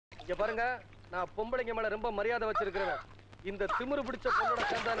பாருங்க, நான் பொம்பளைங்க மேல ரொம்ப மரியாதை வச்சிருக்கிறேன். இந்த திமிரு பிடிச்ச பொண்ணோட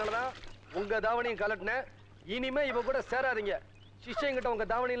சேர்ந்ததுனாலதான் உங்க தாவணியும் கலட்டினேன். இனிமே இவ கூட சேராதீங்க. சிஷ்யங்கிட்ட உங்க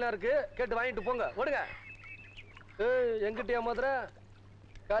தாவணி எல்லாம் இருக்கு, கேட்டு வாங்கிட்டு போங்க. ஓடுங்க. எங்கிட்டயா மதுர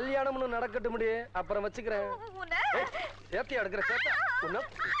கல்யாணம்னு நடக்கட்டு முடியே, அப்புறம் வச்சுக்கிறேன். சேத்தியா எடுக்கிற சேத்தா கொண்டு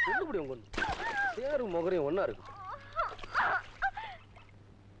முடியும். கொண்டு சேரும் முகரையும் ஒன்னா இருக்கு.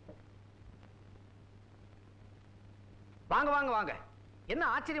 வாங்க வாங்க வாங்க. என்ன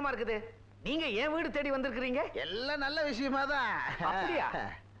ஆச்சரியமா இருக்குது, நீங்க ஏன் வீடு தேடி வந்திருக்கிறீங்க? எல்லாம் நல்ல விஷயமா தான். அப்படியா?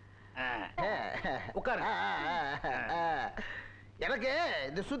 உட்காரு. எனக்கு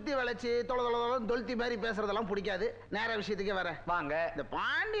இந்த சுத்தி வளைச்சு தொழுத்தி மாதிரி பேசுறதெல்லாம் பிடிக்காது. நேர விஷயத்துக்கே வரேன். வாங்க. இந்த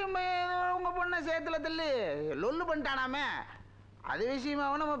பாண்டியம் உங்க பொண்ணை சேத்துல தள்ளி லொல்லு பண்ணிட்டானாமே, அது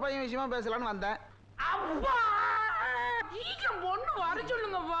விஷயமாவும் நம்ம பையன் விஷயமா பேசலான்னு வந்தேன். பொண்ணு வர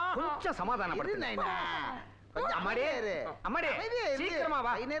சொல்லுங்கப்பா. கொஞ்சம் சமாதானப்படுத்து. சீக்கிரமா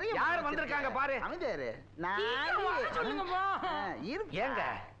வா. யார் வந்திருக்காங்க பாரு. ஏங்க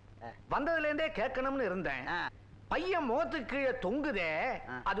வந்ததுல இருந்தே கேட்கணும்னு இருந்தேன். பையன் முகத்துக்கு கீழே தொங்குதே,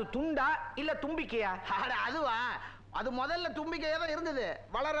 அது துண்டா இல்ல தும்பிக்கையா? அதுவா, அது முதல்ல தும்பிக்கையா தான் இருந்தது.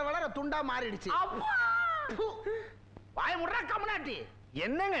 வளர வளர துண்டா மாறிடுச்சு. வாய முடுறா கம்மநாட்டி.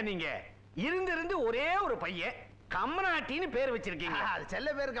 என்னங்க நீங்க இருந்து ஒரே ஒரு பையன் கம்மநாட்டின்னு பேர் வச்சிருக்கீங்க. அது செல்ல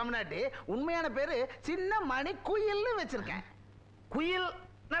பேரு கம்மநாட்டி, உண்மையான பேரு சின்ன மணி குயில்னு வச்சிருக்கேன். குயில்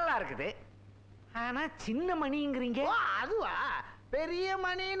நல்லா இருக்குது, ஆனா சின்ன மணிங்கிறீங்க. அதுவா, பெரிய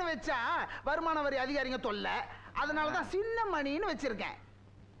மணின்னு வச்சா வருமான வரி அதிகாரிங்க தொல்ல, அதனாலதான் சின்ன மணின்னு வச்சிருக்கேன்.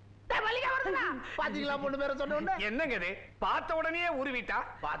 பாத்தீங்களா பொண்ணு பேரை சொன்ன? என்னங்க இது, பார்த்த உடனே உருவிட்டா?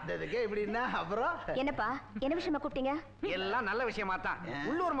 பார்த்ததுக்கே இப்படின்னா அப்புறம் என்னப்பா, என்ன விஷயமா கூப்பிட்டீங்க? எல்லாம் நல்ல விஷயமா தான்.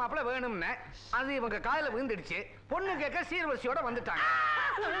 உள்ளூர் மாப்பிள்ள வேணும்னு அது இவங்க காதுல விழுந்துடுச்சு. பொண்ணு கேட்க சீர்வரிசையோட வந்துட்டாங்க.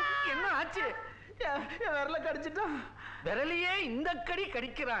 என்ன ஆச்சு? விரல கடிச்சிட்டோம். விரலையே இந்த கடி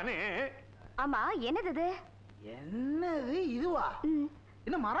கடிக்கிறானு. ஆமா, என்னது? என்னது இதுவா?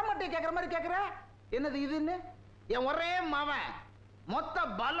 என்ன மரமட்டை கேக்குற மாதிரி கேக்குற? என்னது இதுன்னு? என் ஒரே மவன், மொத்த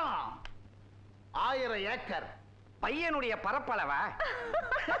பலம் 1000 ஏக்கர். பையனுடைய பரப்பளவ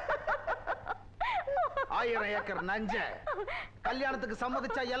 1000 ஏக்கர் நஞ்ச. கல்யாணத்துக்கு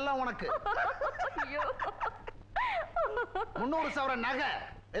சம்மதிச்சா எல்லாம் உனக்கு. 300 சவரன் நகை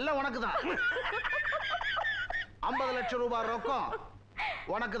எல்லாம் உனக்கு தான். 50 லட்சம் ரூபாய் ரொக்கம்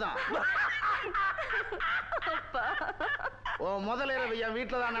உனக்கு தான். முதல் இரவு என்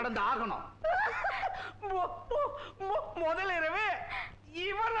வீட்டுல தான் நடந்து ஆகணும். முதல் இரவு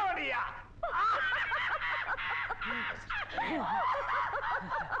இவனோடையா?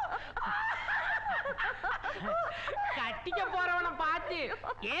 கட்டிக்க போறவனை பார்த்து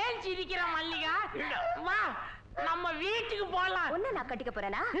ஏன் சிரிக்கிற மல்லிகா? வா, நம்ம வீட்டுக்கு போலாம். ஒண்ணு நான் கட்டிக்க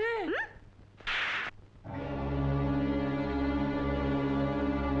போறேனா?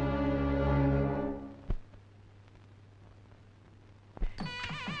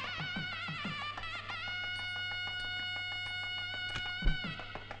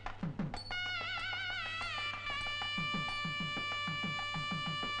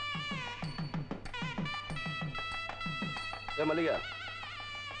 மல்லிகா,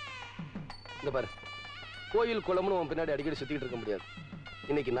 இந்த பாரு, கோயில் குளம்னு உன் பின்னாடி அடிக்கடி சுத்திட்டு இருக்க முடியாது.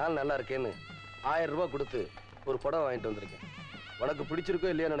 இன்னைக்கு நாள் நல்லா இருக்கேன்னு 1000 ரூபாய் கொடுத்து ஒரு புடவை வாங்கிட்டு வந்திருக்கேன். உனக்கு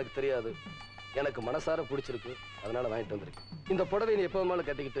பிடிச்சிருக்கோ இல்லையான்னு எனக்கு தெரியாது, எனக்கு மனசார பிடிச்சிருக்கு, அதனால வாங்கிட்டு வந்திருக்கேன். இந்த புடவை நீ எப்போ வேணாலும்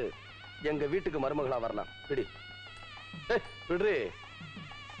கட்டிக்கிட்டு எங்க வீட்டுக்கு மருமகளா வரலாம். பிடி பிடி.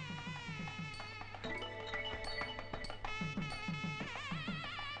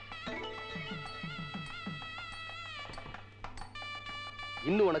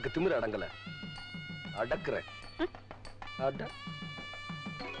 இன்னும் உனக்கு திமிரு அடங்கல, அடக்குறேன். அட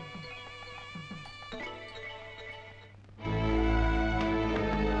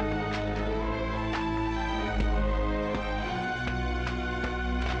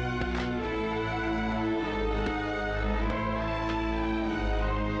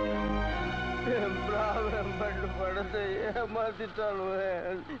படத்தை ஏமாத்திட்டாலும்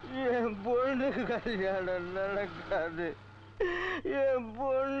என் பொண்ணு கல்யாணம் நடக்காது. என்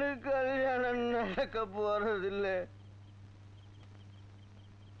பொண்ணு கல்யாணம் நடக்க போறதில்லை.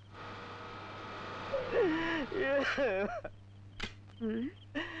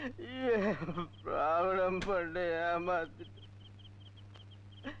 பிராவணம் பண்ண ஏமாத்திட்டு.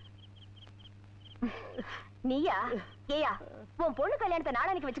 நீயா? ஏயா, உன் பொண்ணு கல்யாணத்தை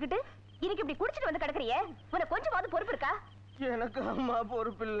நாளைக்கு வச்சுக்கிட்டு இன்னைக்கு இப்படி குடிச்சிட்டு வந்து கிடக்குறியே, உனக்கு கொஞ்சமாவது பொறுப்பு இருக்கா? எனக்கு அம்மா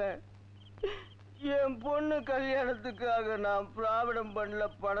பொறுப்பு இல்ல. என் பொண்ணு கல்யாணத்துக்காக நான் பிராவிடம் பண்ணல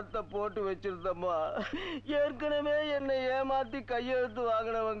பணத்தை போட்டு வச்சிருந்தம்மா. ஏற்கனவே என்னை ஏமாத்தி கையெழுத்து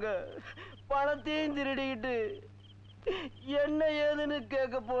வாங்கினவங்க பணத்தையும் திருடிக்கிட்டு என்ன ஏதுன்னு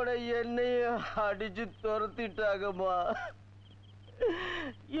கேட்க போன என்னையும் அடிச்சு துரத்திட்டாங்கம்மா.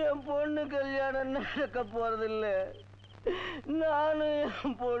 என் பொண்ணு கல்யாணம் நடக்க போறதில்ல. நானும்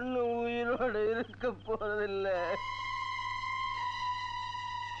என் பொண்ணு உயிரோட இருக்க போறதில்ல.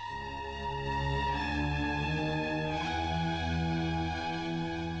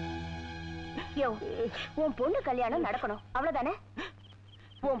 உன் பொண்ணு கல்யாணம் நடக்கணும் அவ்வளவுதானே?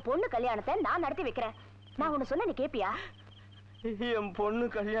 உன் பொண்ணு கல்யாணத்தை நான் நடத்தி வைக்கிறேன். நான் ஒண்ணு சொன்ன நீ கேப்பியா? என் பொண்ணு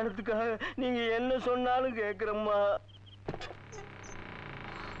கல்யாணத்துக்காக நீங்க என்ன சொன்னாலும் கேக்குறம்மா.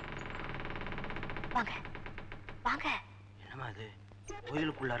 வாங்க வாங்க. என்னம்மா அது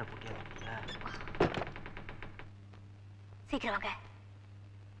கோயிலுக்குள்ளார போட்டியா? சீக்கிரம் வாங்க.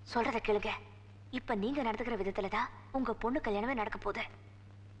 சொல்றத கேளுங்க. இப்ப நீங்க நடந்துக்கிற விதத்துலதான் உங்க பொண்ணு கல்யாணமே நடக்க போகுது.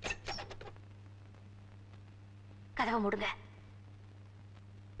 கதவை மூடுங்க.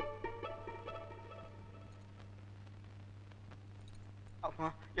 அம்மா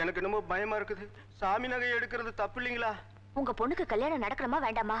எனக்கு என்னமோ பயமா இருக்குது. சாமி நகை எடுக்கிறது தப்பு இல்லைங்களா? உங்க பொண்ணுக்கு கல்யாணம் நடக்கணுமா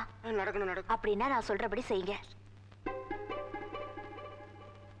வேண்டாமா? நடக்கணும். அப்படின்னா நான் சொல்றபடி செய்யுங்க.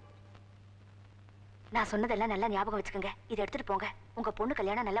 நான் சொன்னதெல்லாம் நல்லா ஞாபகம் வச்சுக்கோங்க. இதை எடுத்துட்டு போங்க. உங்க பொண்ணு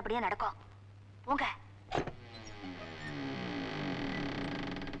கல்யாணம் நல்லபடியா நடக்கும். போங்க.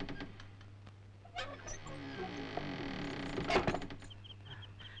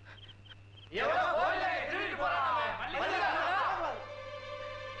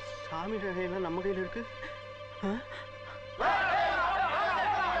 சாமி நகையெல்லாம் நம்ம கையில இருக்கு.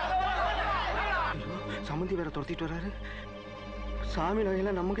 சம்மந்தி வேற துரத்திட்டு வர்றாரு. சாமி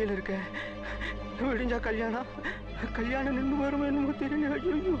நகையெல்லாம் நம்ம கையில இருக்க. விடிஞ்சா கல்யாணம் நின்று வரும் என்னமோ தெரியல.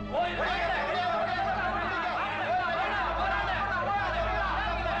 ஐயோ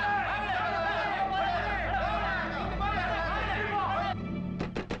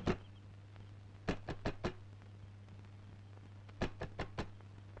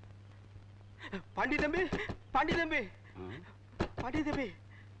பாண்டி தம்பி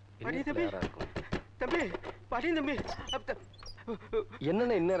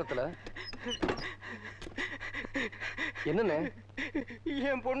என்னண்ணே இந்நேரத்துல? என்னண்ணே?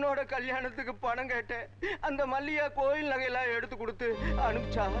 என் பொண்ணோட கல்யாணத்துக்கு பணம் கேட்டேன். அந்த மல்லியா கோயில் நகையெல்லாம் எடுத்து கொடுத்து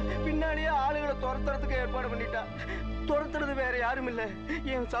அனுப்பிச்சா. பின்னாடியே ஆளுகளை துரத்துறதுக்கு ஏற்பாடு பண்ணிட்டா. துரத்துறது வேற யாரும் இல்ல,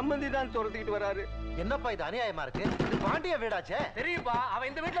 என் சம்பந்தி தான் துரத்திக்கிட்டு வராரு. என்னப்பா இது அநியாயமா இருக்கு? இது பாண்டியா வீடாச்சே. தெரியுப்பா, அவன்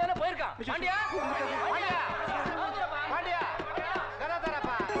இந்த வீட்டுல தானே போயிருக்கான். பாண்டியா பாண்டியா கதா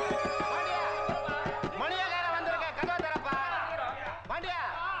தரப்பா. பாண்டியா மணியக்கார வந்திருக்க, கதா தரப்பா. பாண்டியா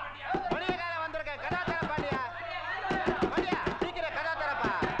மணியக்கார வந்திருக்க, கதா தர. பாண்டியா பாண்டியா சீக்கிரம் கதா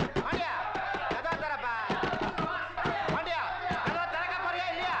தரப்பா. பாண்டியா கதா தரப்பா. பாண்டியா கதா திறக்க போறியா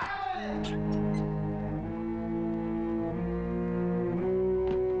இல்லையா?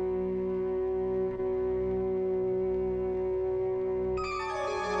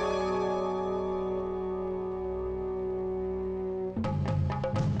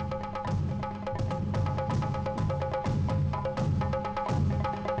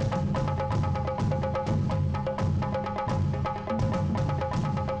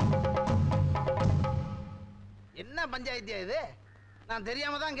 என்ன பஞ்சாயத்து இது? நான்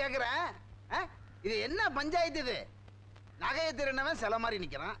தெரியாம தான் கேக்குறேன். இது என்ன பஞ்சாயத்து இது? நகையை திருநவன் சில மாதிரி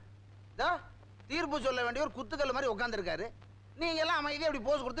நிக்கிறான். தீர்ப்பு சொல்ல வேண்டிய ஒரு குத்துக்கல் மாதிரி உட்காந்துருக்காரு. நீங்க எல்லாம் அமைதியா அப்படி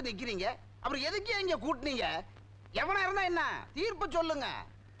போஸ் கொடுத்து நிக்கிறீங்க. அப்புறம் எதுக்கு இங்க கூட்டினீங்க? எவனா இருந்தா என்ன? தீர்ப்பு சொல்லுங்க.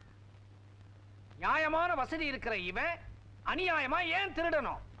 நியாயமான வசதி இருக்கிற இவன் அநியாயமா ஏன்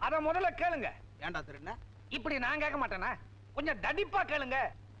திருடணும்? அத முதல்ல கேளுங்க. ஏன்டா திருடுன? இப்படி நான் கேட்க மாட்டேனா? கொஞ்சம் தடிப்பா கேளுங்க.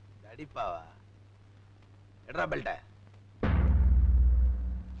 தடிப்பாவா? எட்ரா பெல்ட்ட.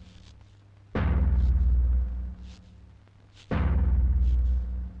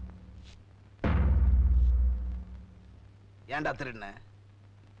 ஏன்டா திருடுன?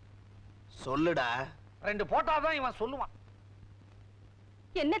 சொல்லுடா. 2 போட்டாதான் இவன் சொல்லுவான்.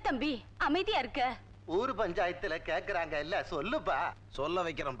 என்ன தம்பி அமைதியா இருக்க? ஊர் பஞ்சாயத்துல கேக்குறாங்க இல்ல, சொல்லுப்பா. சொல்ல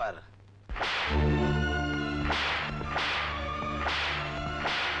வைக்கிறேன் பாரு.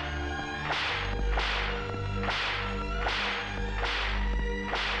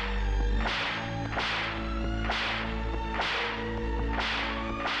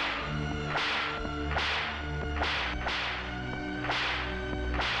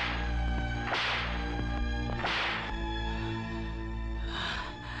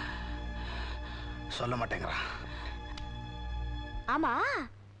 சொல்ல மாட்டேங்கிறான். ஆமா,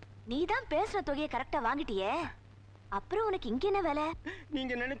 நீதான் பேசுற தொகையை கரெக்டா வாங்கிட்டியே, அப்புறம் உனக்கு இங்க என்ன வேலை?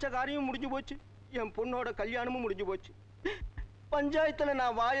 நீங்க நினைச்ச காரியம் முடிஞ்சு போச்சு. என் பொண்ணோட கல்யாணமும் முடிஞ்சு போச்சு. பஞ்சாயத்துல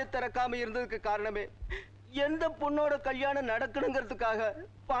நான் வாயை திறக்காம இருந்ததுக்கு காரணமே எந்த பொண்ணோட கல்யாணம் நடக்கணுங்கிறதுக்காக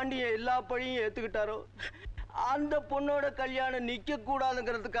பாண்டியன் எல்லா பழியும் ஏத்துக்கிட்டாரோ அந்த பொண்ணோட கல்யாணம் நிக்க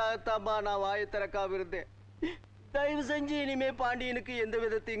கூடாதுங்கிறதுக்காகத்தாம்மா நான் வாயை திறக்காம இருந்தேன். தயவு செஞ்சு இனிமே பாண்டியனுக்கு எந்த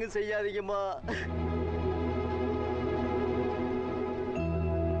விதத்தையும் செய்யாதீங்கம்மா.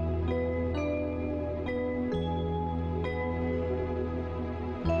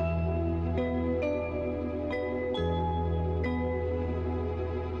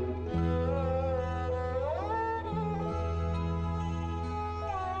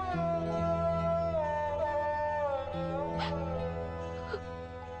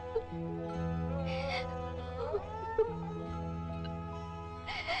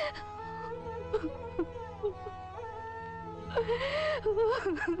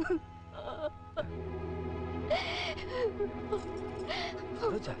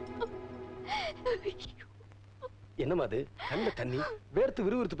 என்னமா அது? கண்ட தண்ணி வேர்த்து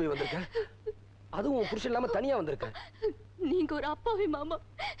விறுவிறுத்து போய் வந்திருக்க. அதுவும் புருஷன் இல்லாம தனியா வந்திருக்க. நீங்க ஒரு அப்பாவி மாமா,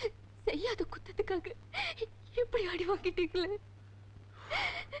 செய்யாத குத்தத்துக்காக இப்படி அடி வாங்கிட்டீங்களே.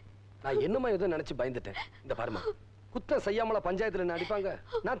 நான் என்னமா ஏதோ நினைச்சு பயந்துட்டேன். இந்த பாருமா, குத்தம் செய்யாமல பஞ்சாயத்துல என்ன அடிப்பாங்க?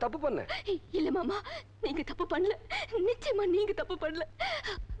 நான் தப்பு பண்ணேன். இல்ல மாமா, நீங்க தப்பு பண்ணல. நிச்சயமா நீங்க தப்பு பண்ணல.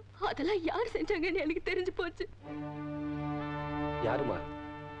 அதெல்லாம் யார் செஞ்சாங்கன்னு எனக்கு தெரிஞ்சு போச்சு. யாருமா?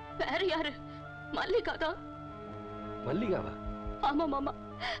 வேற யாரு? மல்லிகா தான். மல்லிகாவா? ஆமா மாமா,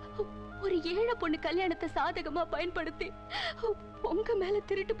 ஒரு ஏழை பொண்ணு கல்யாணத்தை சாதகமா பயன்படுத்தி உங்க மேல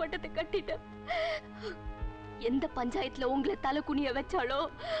திருட்டு பட்டத்தை கட்டிட்ட. எந்த பஞ்சாயத்துல உங்களை தலை குனிய வச்சாலோ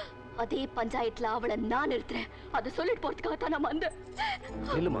அதே பஞ்சாயத்துல அவளை நான் நிறுத்துறேன். அதை சொல்லிட்டு போறதுக்காக தான் நான் வந்தேன்.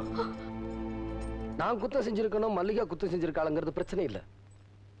 இல்லம்மா, நான் குத்தம் செஞ்சிருக்கணும், மல்லிகா குத்தம் செஞ்சிருக்காளுங்கிறது பிரச்சனை இல்ல.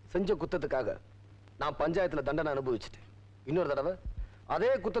 செஞ்ச குத்தத்துக்காக நான் பஞ்சாயத்துல தண்டனை அனுபவிச்சுட்டேன். இன்னொரு தடவை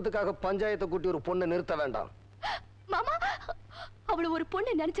அதே குத்தத்துக்காக பஞ்சாயத்தை கூட்டி ஒரு பொண்ணை நிறுத்த வேண்டாம். மாமா, அவளை ஒரு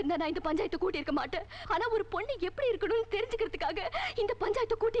பொண்ணு நினைச்சிருந்தா நான் இந்த பஞ்சாயத்தை கூட்டி இருக்க மாட்டேன். ஆனா ஒரு பொண்ணு எப்படி இருக்கணும்னு தெரிஞ்சுக்கிறதுக்காக இந்த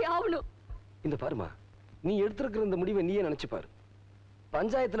பஞ்சாயத்தை கூட்டி ஆகணும். இந்த பாருமா, நீ எடுத்திருக்கிற இந்த முடிவை நீயே நினைச்சு பாரு.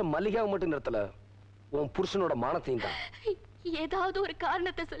 பஞ்சாயத்துல மல்லிகாவை மட்டும் நிறுத்தல, உன் புருஷனோட மானத்தையும் தான். ஏதாவது ஒரு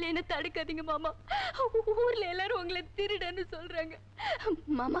காரணத்தை சொல்லி என்ன தடுக்காதீங்க மாமா. ஊர்ல எல்லாரும் உங்களை திருடன்னு சொல்றாங்க.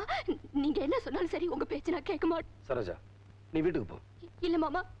 மாமா, நீங்க என்ன சொன்னாலும் சரி, உங்க பேச்சு நான் கேட்க மாட்டேன். சரோஜா, நீ வீட்டுக்கு போ. இல்ல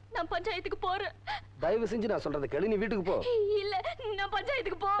மாமா, நான் பஞ்சாயத்துக்கு போறேன். தயவு செஞ்சு நான் சொல்றதை கேளு, நீ வீட்டுக்கு போ. இல்ல, நான்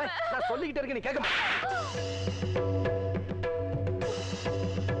பஞ்சாயத்துக்கு போறேன். நான் சொல்லிக்கிட்டே இருக்கேன், நீ கேட்க மாட்டே.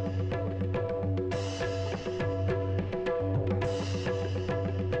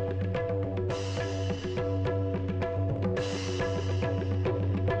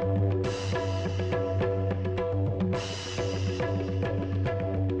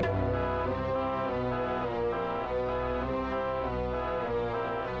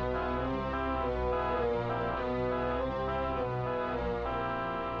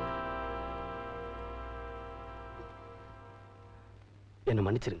 என்ன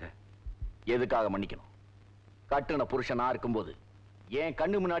மன்னிச்சிருங்க. எதுக்காக மன்னிக்கணும்? கட்டுன புருஷனா இருக்கும்போது என்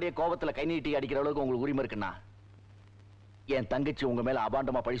கண்ணு முன்னாடியே கோபத்துல கை நீட்டி அடிக்கிற அளவுக்கு உங்களுக்கு உரிமை இருக்குன்னா, என் தங்கச்சி உங்க மேல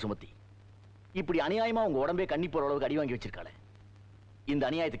அபாண்டமா பழி சுமத்தி இப்படி அநியாயமா உங்க உடம்பே கண்ணி போற அளவுக்கு அடி வாங்கி வச்சிருக்காளே, இந்த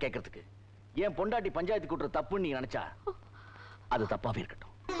அநியாயத்தை கேட்கறதுக்கு என் பொண்டாட்டி பஞ்சாயத்து கூட்டுற தப்புன்னு நீங்க நினைச்சா அது தப்பாவே இருக்கட்டும்.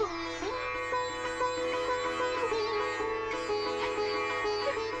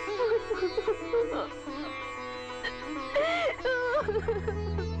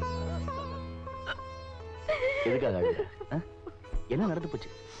 எதுக்காக அழுத? என்ன நடந்து போச்சு?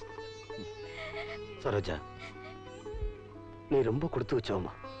 சரோஜா, நீ ரொம்ப கொடுத்து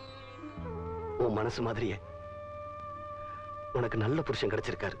வச்சோமா. உன் மனசு மாதிரியே உனக்கு நல்ல புருஷன்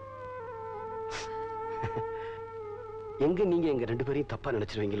கிடைச்சிருக்காரு. எங்க நீங்க எங்க ரெண்டு பேரையும் தப்பா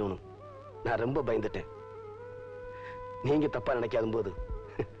நினைச்சிருவீங்களோன்னு நான் ரொம்ப பயந்துட்டேன். நீங்க தப்பா நினைக்காத போது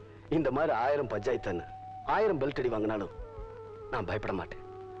இந்த மாதிரி 1000 பஞ்சாயத்து 1000 பெல்ட் அடி வாங்கினாலும் நான் பயப்பட மாட்டேன்.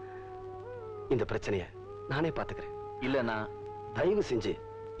 இந்த பிரச்சனைய நானே பாத்துக்கிறேன். இல்லன்னா தயவு செஞ்சு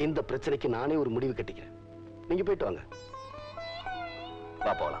இந்த பிரச்சனைக்கு நானே ஒரு முடிவு கட்டிக்கிறேன். நீங்க போயிட்டு வாங்க.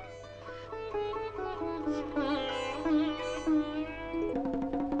 வா போலாம்.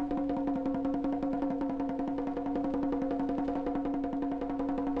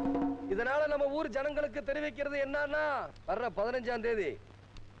 இதனால நம்ம ஊர் ஜனங்களுக்கு தெரிவிக்கிறது என்னன்னா, வர்ற 15ஆம் தேதி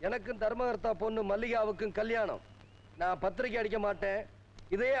எனக்கும் தர்மகர்த்தா பொண்ணு மல்லிகாவுக்கும் கல்யாணம். நான் பத்திரிக்கை அடிக்க மாட்டேன்.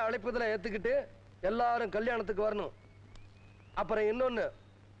 இதே அழைப்புதல ஏத்துக்கிட்டு எல்லாரும் கல்யாணத்துக்கு வரணும். அப்புறம் இன்னொன்னு,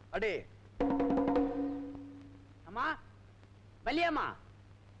 அடே அம்மா, மல்லியாமா,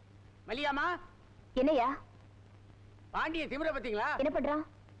 மல்லியாமா, என்னையா பாண்டிய திமிர பாத்தீங்களா? என்ன பண்றான்?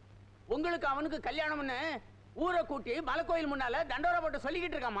 உங்களுக்கு அவனுக்கு கல்யாணம்னு ஊரை கூட்டி மலைக்கோயில் முன்னால தண்டோரா போட்டு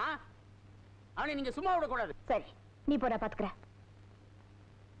சொல்லிக்கிட்டு இருக்காமா. அவனை நீங்க சும்மா விடக்கூடாது. சரி, நீ போ, நான் பாத்துக்கிறேன்.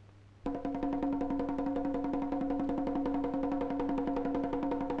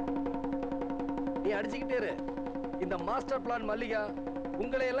 நீ அடிச்சுக்கிட்டே இரு. இந்த மாஸ்டர் பிளான் மல்லிகா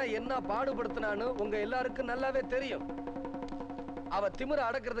உங்களை எல்லாம் என்ன பாடுபடுத்தினான்னு உங்க எல்லாருக்கும் நல்லாவே தெரியும். அவ திமிர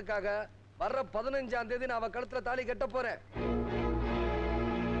அடக்கிறதுக்காக வர்ற 15ஆம் தேதி நான் அவ கழுத்துல தாலி கட்ட போறேன்.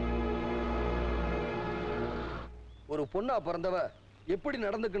 ஒரு பொண்ணா பிறந்தவ எப்படி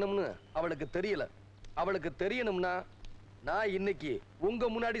நடந்துக்கணும்னு அவளுக்கு தெரியல. அவளுக்கு தெரியணும்னா நான் இன்னைக்கு உங்க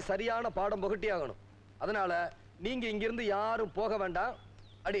முன்னாடி சரியான பாடம் புகட்டி ஆகணும். அதனால நீங்க இங்கிருந்து யாரும் போக வேண்டாம்.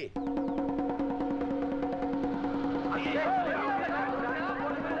 அடி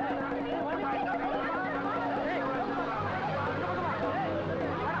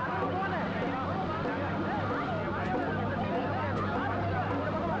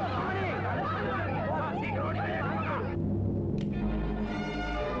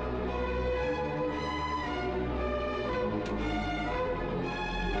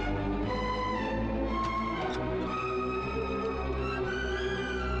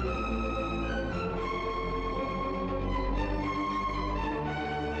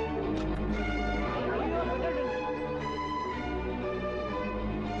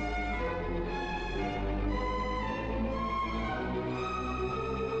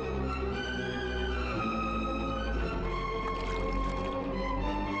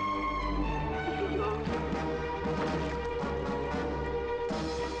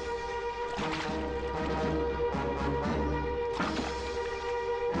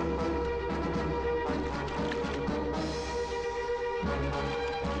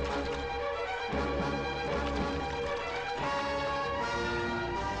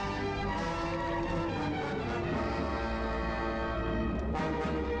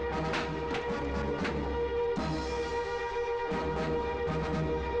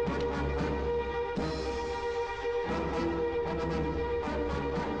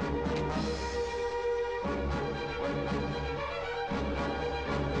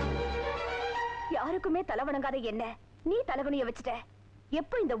யாருக்குமே தலை வணங்காத என்ன நீ தலைவனிய வச்சுட்ட.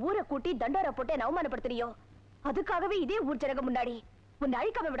 எப்ப இந்த ஊரை கூட்டி தண்டோரா போட்டு அவமானப்படுத்தினியோ அதுக்காகவே இதே ஊர் ஜனங்க முன்னாடி உன்னை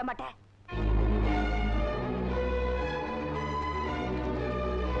அழிக்காம விட மாட்டேன்.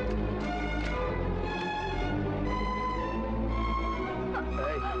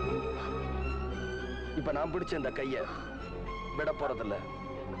 இப்ப நான் பிடிச்ச இந்த கைய விட போறதில்ல.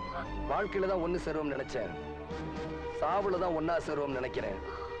 வாழ்க்கையில தான் ஒண்ணு சேருவோம் நினைச்சேன், சாவுல தான் ஒன்னா சேருவோம் நினைக்கிறேன்.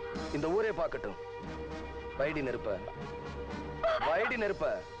 இந்த ஊரே பார்க்கட்டும். வைடி நெருப்ப, வைடி நெருப்ப.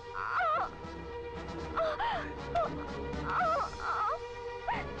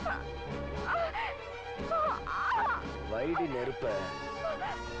 வைடி நெருப்ப.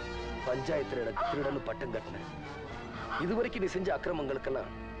 பஞ்சாயத்துல திருடனு பட்டம் கட்டின. இதுவரைக்கும் நீ செஞ்ச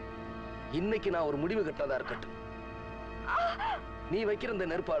அக்கிரமங்களுக்கெல்லாம் இன்னைக்கு நான் ஒரு முடிவு கட்டதா இருக்கட்டும். நீ வைக்கிற இந்த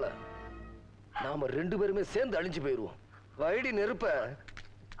நெருப்பால நாம 2 பேருமே சேர்ந்து அழிஞ்சு போயிருவோம். வைடி நெருப்ப.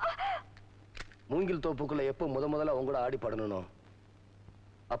 மூங்கில் தோப்புக்குள்ள எப்ப முதல்ல அவங்க கூட ஆடி படணும்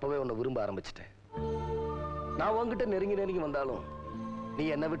அப்பவே உன்னை விரும்ப ஆரம்பிச்சிட்டேன். நான் உன்கிட்ட நெருங்கி வந்தாலும் நீ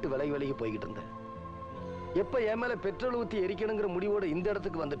என்னை விட்டு விலகி போய்கிட்டு இருந்த. எப்ப என் மேல பெட்ரோல் ஊத்தி எரிக்கணுங்கிற முடிவோட இந்த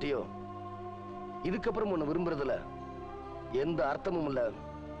இடத்துக்கு வந்துட்டியோ இதுக்கப்புறம் உன்னை விரும்புறதுல எந்த அர்த்தமும் இல்ல,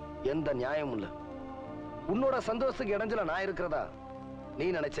 எந்த நியாயமும் இல்ல. உன்னோட சந்தோஷத்துக்கு இடைஞ்சல நான் இருக்கிறதா நீ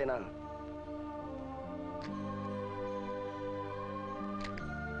நினைச்சேனா?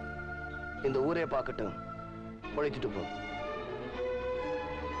 இந்த ஊரே பார்க்கட்டும், பொழைச்சிட்டு போ.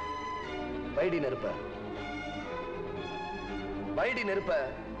 வைடி நெருப்ப, வைடி நெருப்ப,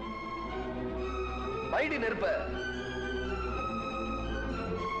 வைடி நெருப்ப.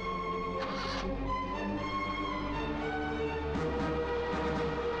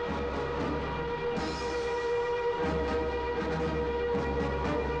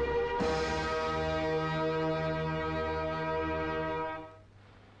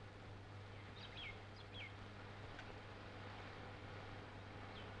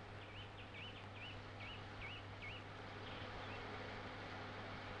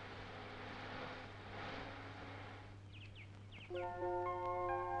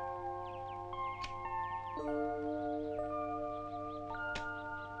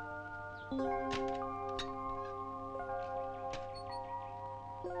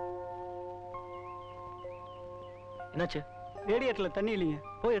 என்னாச்சு? ரேடியேட்டர்ல தண்ணி இல்லைங்க,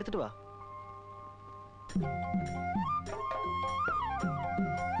 போய் எடுத்துட்டு வா.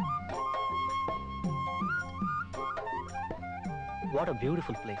 What a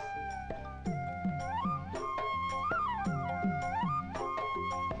beautiful place.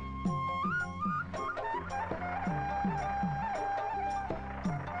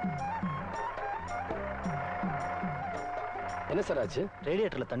 என்ன சார் ஆச்சு?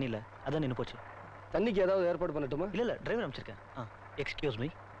 ரேடியேட்டர்ல தண்ணி இல்ல, அதான் நின்னு போச்சு. தண்ணிக்கு ஏதாவது ஏற்பாடு பண்ணட்டுமா? இல்ல டிரைவர் அனுப்பிச்சிருக்கேன். எக்ஸ்கியூஸ் மீ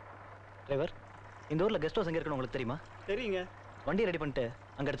டிரைவர், இந்த ஊர்ல கெஸ்ட் ஹவுஸ் எங்க இருக்குன்னு உங்களுக்கு தெரியுமா? சரிங்க. வண்டி ரெடி பண்ணிட்டு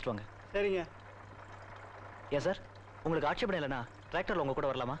அங்க எடுத்துட்டு வாங்க. சரிங்க. ஏன் சார், உங்களுக்கு ஆட்சேபணம் இல்லைனா டிராக்டர்ல உங்க கூட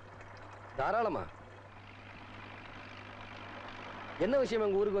வரலாமா? தாராளமா. என்ன விஷயம்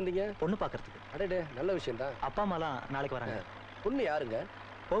உங்க ஊருக்கு வந்தீங்க? பொண்ணு பாக்குறதுக்கு. அடடே, நல்ல விஷயம் தான். அப்பா அம்மாலாம் நாளைக்கு வராங்க. பொண்ணு யாருங்க?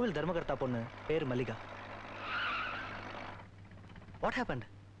 கோவில் தர்மகர்த்தா பொண்ணு, பேரு மல்லிகா. What happened?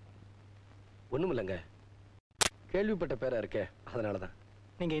 ஒண்ணுமில்லைங்க, கேள்விப்பட்ட பேரா இருக்கே, அதனாலதான்.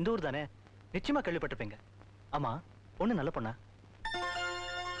 நீங்க இந்த ஊர் தானே, நிச்சயமா கேள்விப்பட்டிருப்பீங்க. ஆமா, பொண்ணு நல்ல பொண்ணா?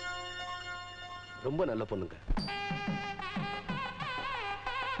 ரொம்ப நல்ல பொண்ணுங்க.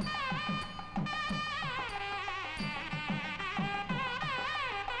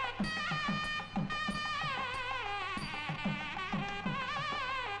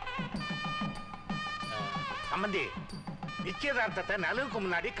 சம்பந்தி, நிச்சயதார்த்தத்தை நலுவுக்கு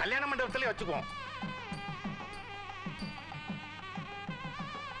முன்னாடி கல்யாண மண்டபத்திலே வச்சுக்குவோம்.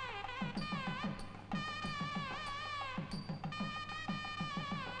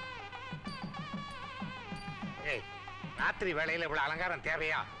 ஏய், ராத்திரி வேளையில இவ்வளவு அலங்காரம்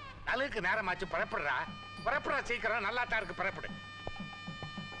தேவையா? நலுவுக்கு நேரமாச்சு, புறப்படுறா சீக்கிரம். நல்லா தான் இருக்கு, புறப்படு.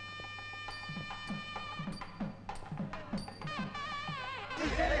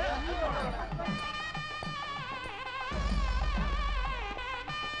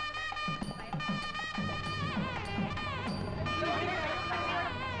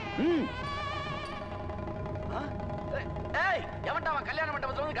 ஏய், எவன்டா அவன் கல்யாண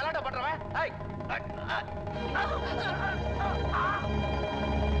மண்டபத்துல வந்து கலாட்டா பண்றவன்? ஏய்,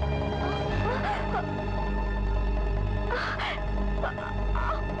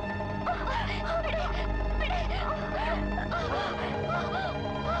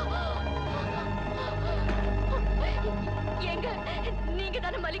 ஏங்க, நீங்க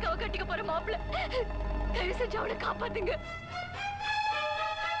தானே மல்லிகாவை கட்டிக்க போற மாப்பிள்ள. தயவு செஞ்சு அவளை காப்பாத்துங்க.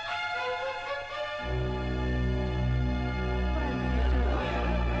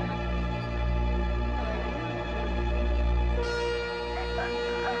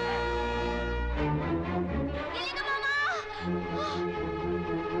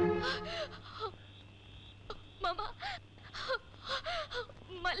 மாமா,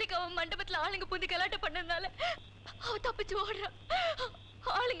 மல்லிகாவை மண்டபத்துல ஆளுங்க புந்து கலாட்ட பண்ணதுனால அவ தப்பிச்சு ஓடுறா.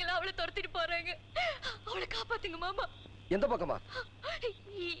 ஆளுங்கள அவளை துரத்திட்டு போறாங்க. அவளை காப்பாத்துங்க மாமா. எந்த பக்கமா?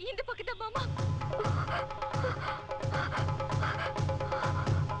 இந்த பக்கம் தான் மாமா.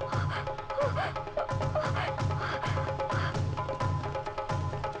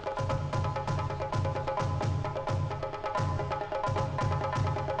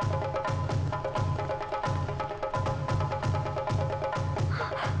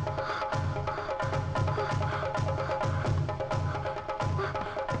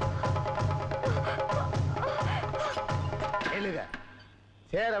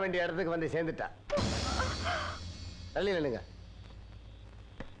 சேர வேண்டிய இடத்துக்கு வந்து சேர்ந்துட்டா. தள்ளி நில்லுங்க.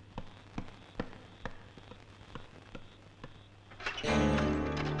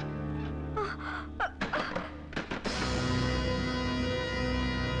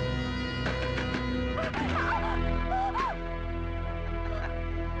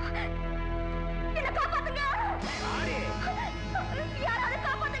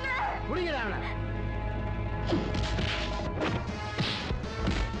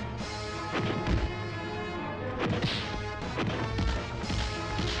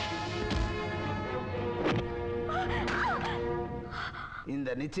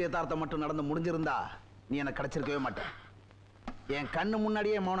 இந்த நிச்சயதார்த்தம் மட்டும் நடந்து முடிஞ்சிருந்தா நீ எனக்கு கிடைச்சிருக்கவே மாட்டேன். என் கண்ணு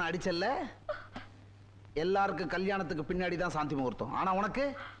முன்னாடியே மௌனம் அடிச்சல்ல. எல்லாருக்கும் கல்யாணத்துக்கு பின்னாடி தான் சாந்தி முகூர்த்தம். ஆனா உனக்கு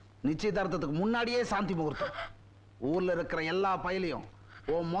நிச்சயதார்த்தத்துக்கு முன்னாடியே சாந்தி முகூர்த்தம். ஊர்ல இருக்கிற எல்லா பயலையும்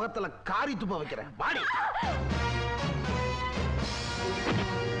உன் முகத்துல காரி துப்ப வைக்கிறேன். வாடி.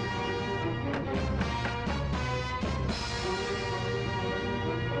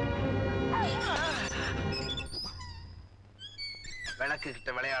 விளக்கு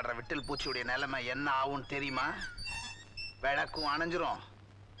கிட்ட விளையாடுற விட்டில் பூச்சியுடைய நிலைமை என்ன ஆகும் தெரியுமா? விளக்கும் அணைஞ்சிரும்,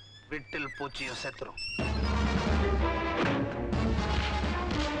 விட்டில் பூச்சியும் செத்துரும்.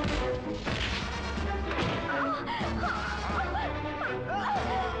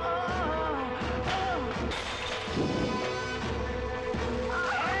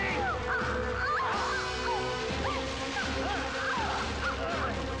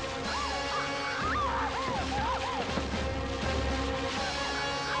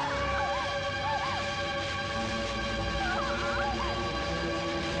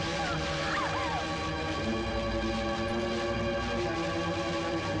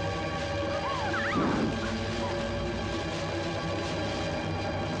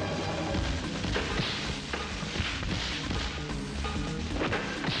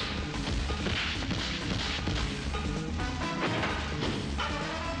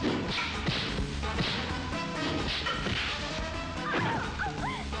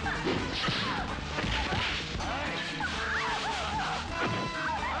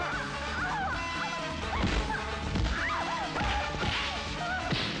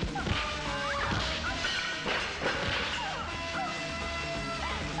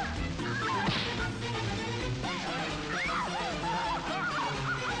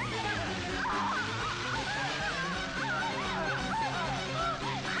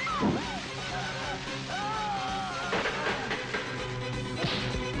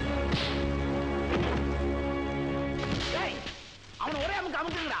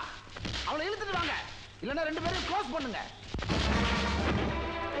 அவளை இழுத்துட்டு வாங்க, இல்லன்னா 2 பேரும் க்ளோஸ் பண்ணுங்க.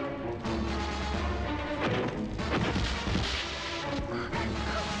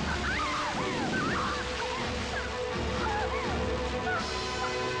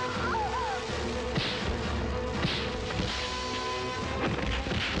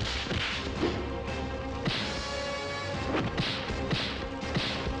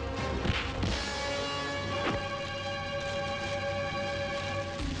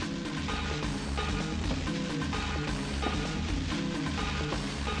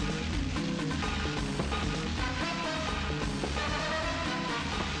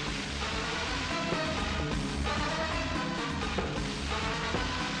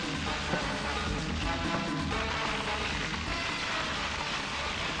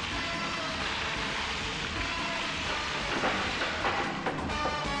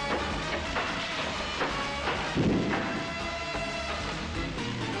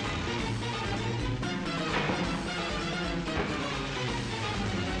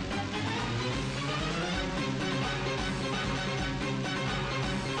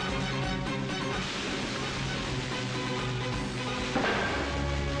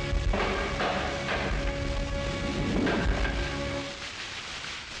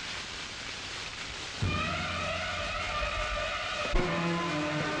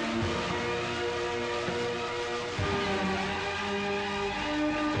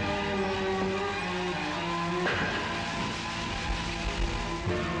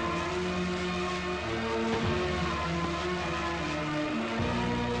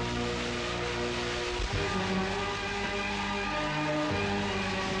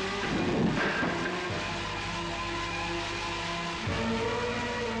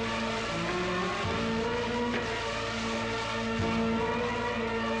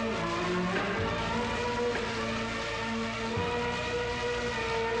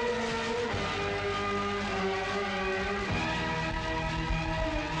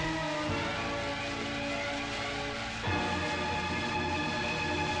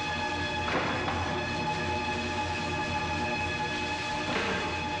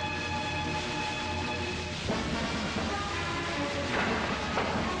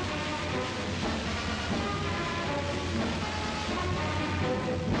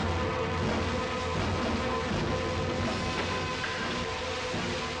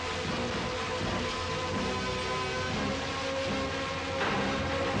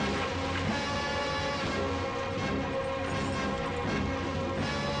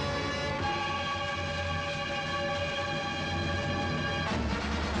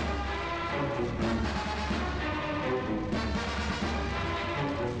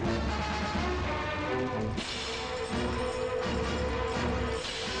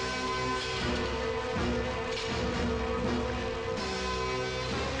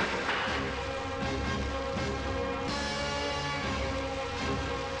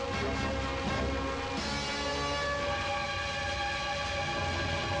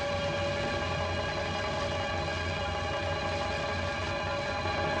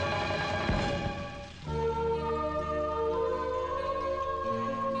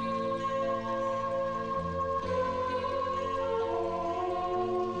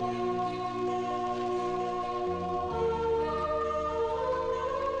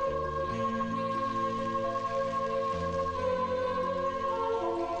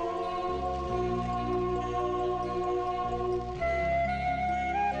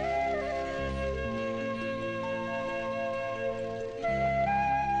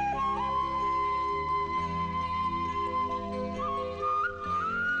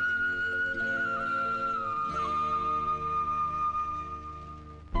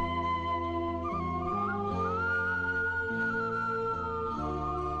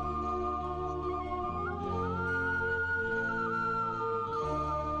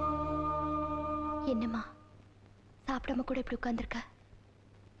 என்னம்மா சாப்பிடாம கூட இப்படி உட்கார்ந்திருக்க?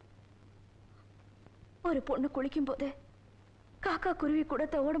 ஒரு பொண்ணு குளிக்கும் போது காக்கா குருவி கூட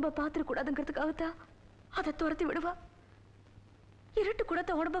உடம்ப பாத்துற கூடாதுங்கிறதுக்காகத்தான் அதை துரத்தி விடுவா. இருட்டு கூட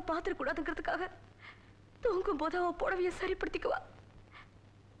தன் உடம்ப பார்த்துட கூடாதுங்கிறதுக்காக தூங்கும் போது அவன் புடவையை சரிப்படுத்திக்குவா.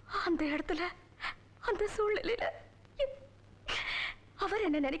 அந்த இடத்துல அந்த சூழ்நிலையில அவர்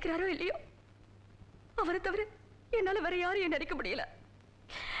என்ன நினைக்கிறாரோ இல்லையோ, அவரை தவிர என்னால வேற யாரையும் நினைக்க முடியல.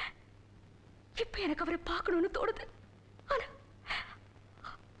 இப்ப எனக்கு அவரை பார்க்கணும்னு தோணுது. ஆனா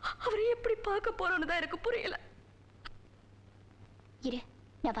அவரை எப்படி பார்க்க போறோம்னு தான் எனக்கு புரியல. இரு,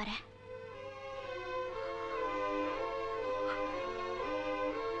 நான் வரேன்.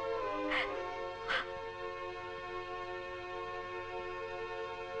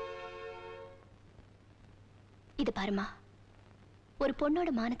 இது பாருமா, ஒரு பொண்ணோட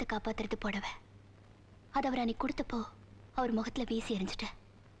மானத்தை காப்பாத்துறது புடவை. அதை அவர் அன்னைக்கு கொடுத்தப்போ அவர் முகத்துல வீசி எறிஞ்சிட்ட.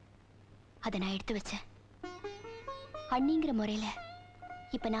 அதை நான் எடுத்து வச்சேன். அண்ணிங்கிற முறையில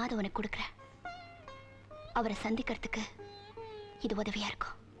இப்ப நான் அதை உனக்கு கொடுக்குறேன். அவரை சந்திக்கிறதுக்கு இது உதவியா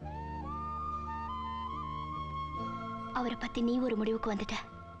இருக்கும். அவரை பத்தி நீ ஒரு முடிவுக்கு வந்துட்ட.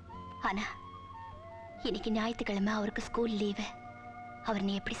 ஆனா இன்னைக்கு ஞாயிற்றுக்கிழமை அவருக்கு ஸ்கூல் லீவு. அவர்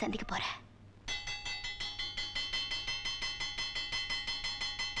நீ எப்படி சந்திக்க போற?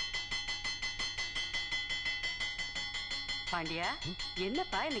 பாண்டியா,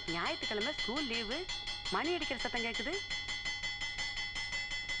 என்னப்பா இன்னைக்கு ஞாயிற்றுக்கிழமை ஸ்கூல் லீவு, மணி அடிக்கிற சத்தம் கேக்குது.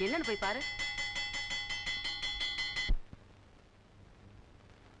 என்னன்னு போய் பாரு.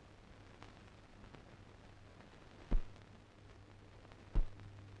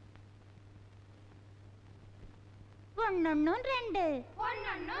 ஒன்னொன்னும் ரெண்டு,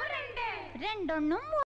 ரெண்டொன்னும்